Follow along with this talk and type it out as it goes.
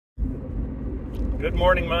Good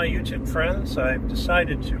morning, my YouTube friends. I've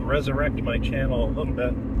decided to resurrect my channel a little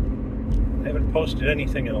bit. I haven't posted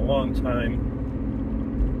anything in a long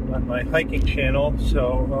time on my hiking channel,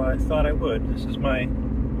 so I thought I would. This is my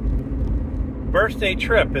birthday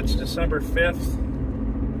trip. It's December 5th,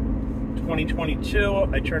 2022.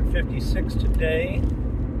 I turned 56 today,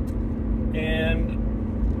 and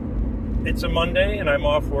it's a Monday, and I'm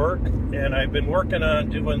off work, and I've been working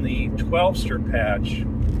on doing the 12-ster patch,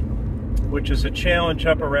 which is a challenge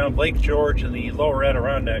up around Lake George in the lower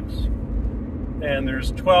Adirondacks. And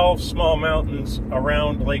there's 12 small mountains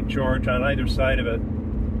around Lake George on either side of it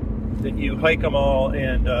that you hike them all,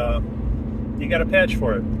 and you got a patch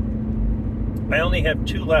for it. I only have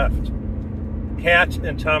two left, Cat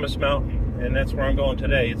and Thomas Mountain, and that's where I'm going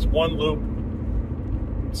today. It's one loop,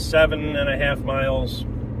 7.5 miles,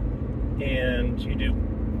 and you do,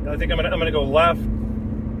 I think I'm gonna go left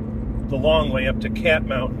the long way up to Cat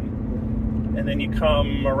Mountain, and then you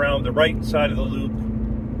come around the right side of the loop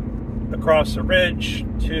across the ridge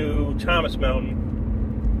to Thomas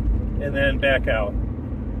Mountain, and then back out.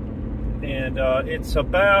 And it's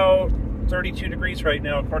about 32 degrees right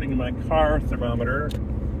now according to my car thermometer.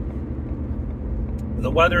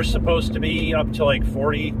 The weather's supposed to be up to like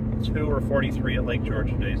 42 or 43 at Lake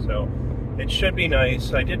George today, so it should be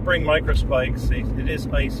nice. I did bring micro spikes. It is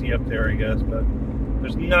icy up there, I guess, but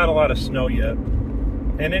there's not a lot of snow yet.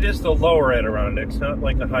 And it is the lower Adirondacks, not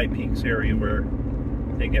like the high peaks area where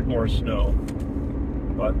they get more snow.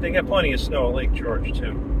 But they get plenty of snow at Lake George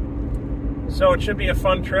too. So it should be a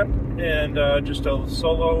fun trip, and just a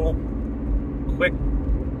solo, quick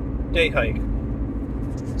day hike.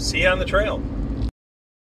 See you on the trail.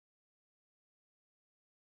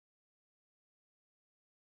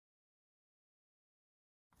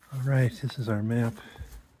 All right, this is our map.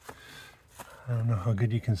 I don't know how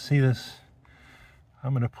good you can see this.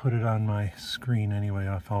 I'm going to put it on my screen anyway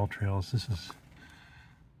off All Trails. This is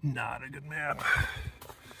not a good map.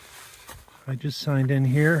 I just signed in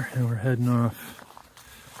here and we're heading off.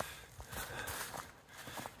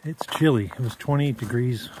 It's chilly. It was 28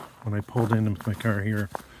 degrees when I pulled in with my car here.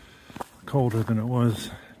 Colder than it was,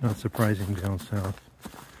 not surprising down south.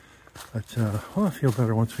 But well, I feel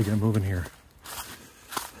better once we get moving here.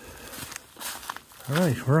 All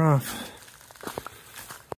right, we're off.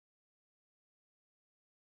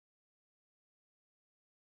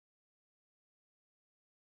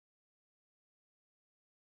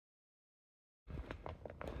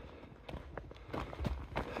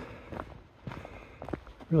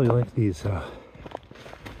 Really like these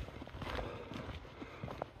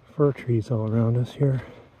fir trees all around us here.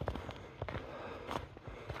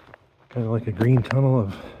 Kind of like a green tunnel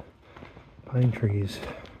of pine trees.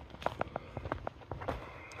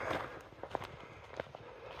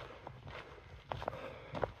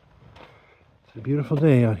 It's a beautiful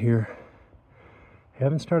day out here.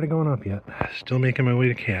 Haven't started going up yet. Still making my way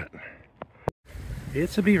to Cat.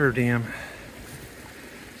 It's a beaver dam.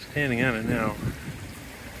 Standing on it now.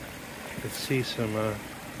 You can see some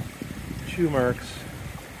chew marks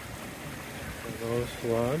of those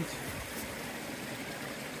logs.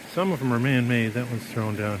 Some of them are man-made. That one's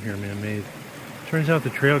thrown down here, man-made. Turns out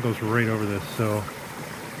the trail goes right over this, so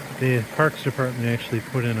the Parks Department actually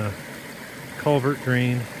put in a culvert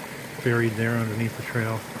drain buried there underneath the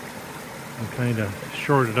trail and kind of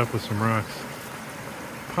shored it up with some rocks.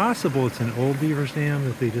 Possible it's an old beaver's dam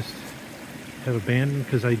that they just have abandoned,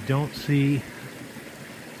 because I don't see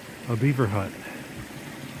a beaver hut.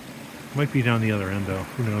 Might be down the other end though,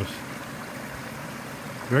 who knows.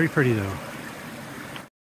 Very pretty though.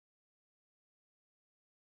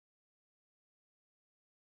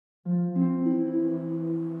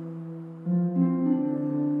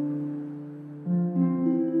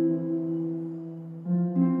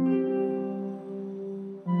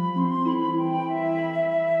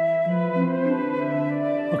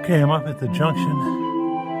 Okay, I'm up at the junction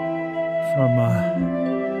from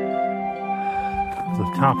the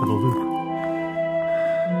top of the loop.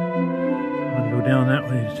 I'm going to go down that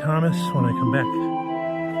way to Thomas when I come back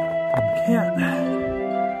from Cat.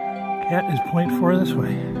 Cat is 0.4 this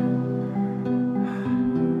way.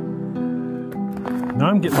 Now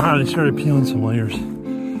I'm getting hot. I started peeling some layers. It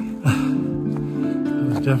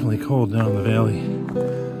was definitely cold down the valley,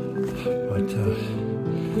 but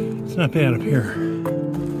it's not bad up here.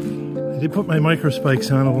 I did put my micro spikes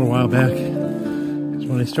on a little while back, because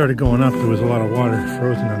when I started going up there was a lot of water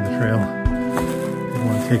frozen on the trail. I didn't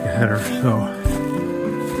want to take a header, so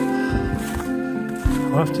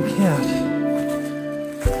off to Cat.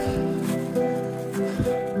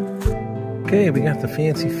 Okay, we got the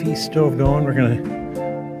fancy feast stove going. We're gonna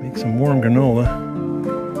make some warm granola.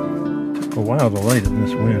 Took a a while to light in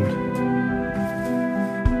this wind.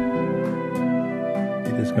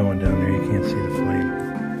 It is going down there, you can't see the flame.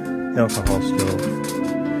 Alcohol stove with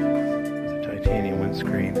a titanium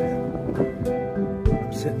windscreen.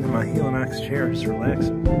 I'm sitting in my Adirondacks chair, just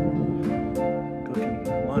relaxing,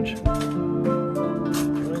 cooking lunch,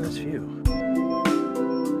 enjoying this view.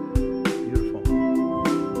 Beautiful. So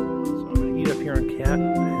I'm going to eat up here on Cat,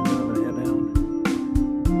 and then I'm going to head down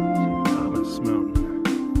to Thomas Mountain.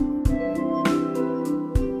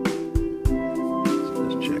 So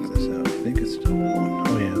let's check this out. I think it's still on.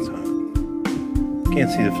 Oh yeah, it's on. Can't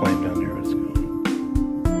see the flame down there. Let's go.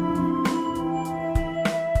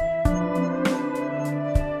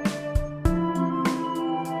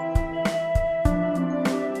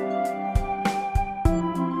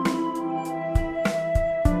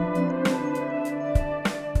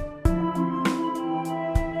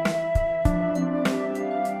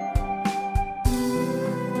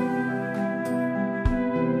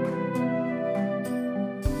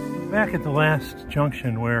 Back at the last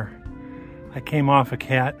junction where I came off a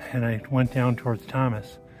Cat and I went down towards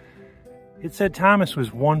Thomas. It said Thomas was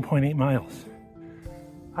 1.8 miles.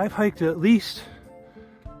 I've hiked at least,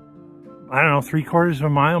 I don't know, 3/4 of a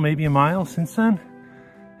mile, maybe a mile since then.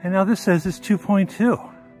 And now this says it's 2.2.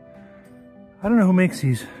 I don't know who makes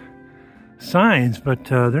these signs, but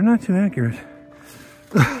they're not too accurate.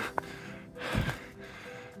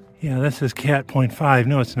 Yeah, that says Cat 0.5.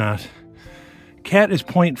 No, it's not. Cat is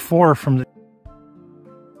 0.4 from the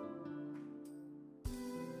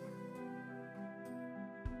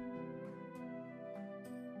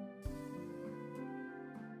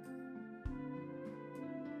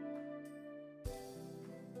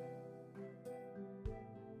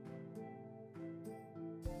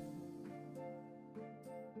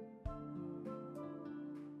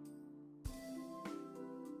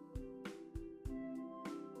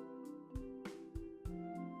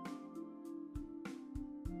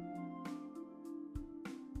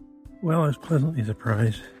Well, I was pleasantly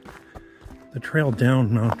surprised. The trail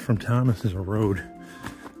down Mount from Thomas is a road.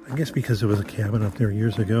 I guess because there was a cabin up there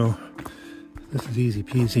years ago. This is easy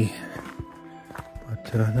peasy,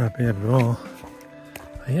 but not bad at all.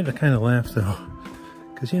 I had to kind of laugh though,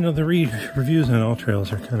 because you know the reviews on all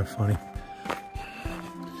trails are kind of funny.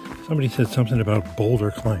 Somebody said something about boulder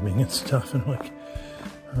climbing and stuff, and I'm like,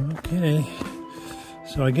 okay.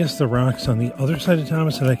 So I guess the rocks on the other side of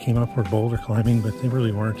Thomas that I came up were boulder climbing, but they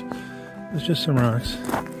really weren't. It was just some rocks.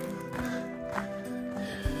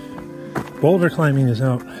 Boulder climbing is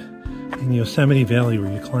out in Yosemite Valley where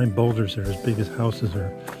you climb boulders that are as big as houses or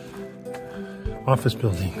office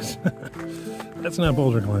buildings. That's not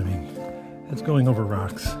boulder climbing. That's going over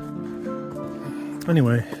rocks.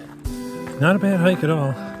 Anyway, not a bad hike at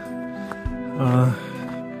all.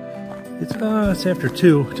 It's after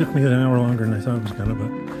 2. It took me an hour longer than I thought it was gonna,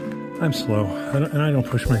 but I'm slow. And I don't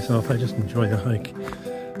push myself. I just enjoy the hike.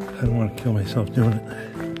 I don't want to kill myself doing it.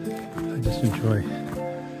 I just enjoy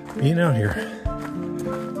being out here.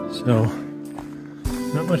 So,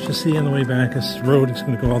 not much to see on the way back. This road is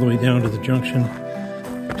going to go all the way down to the junction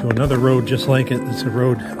to another road just like it. It's a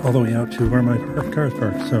road all the way out to where my car is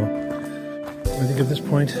parked. So, I think at this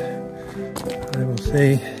point, I will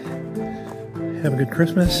say, have a good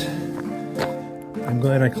Christmas. I'm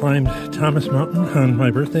glad I climbed Thomas Mountain on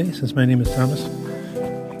my birthday, since my name is Thomas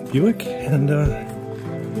Buick. And,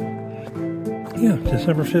 yeah,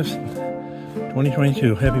 December 5th,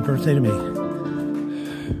 2022. Happy birthday to me.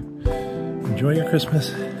 Enjoy your Christmas,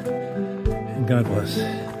 and God bless.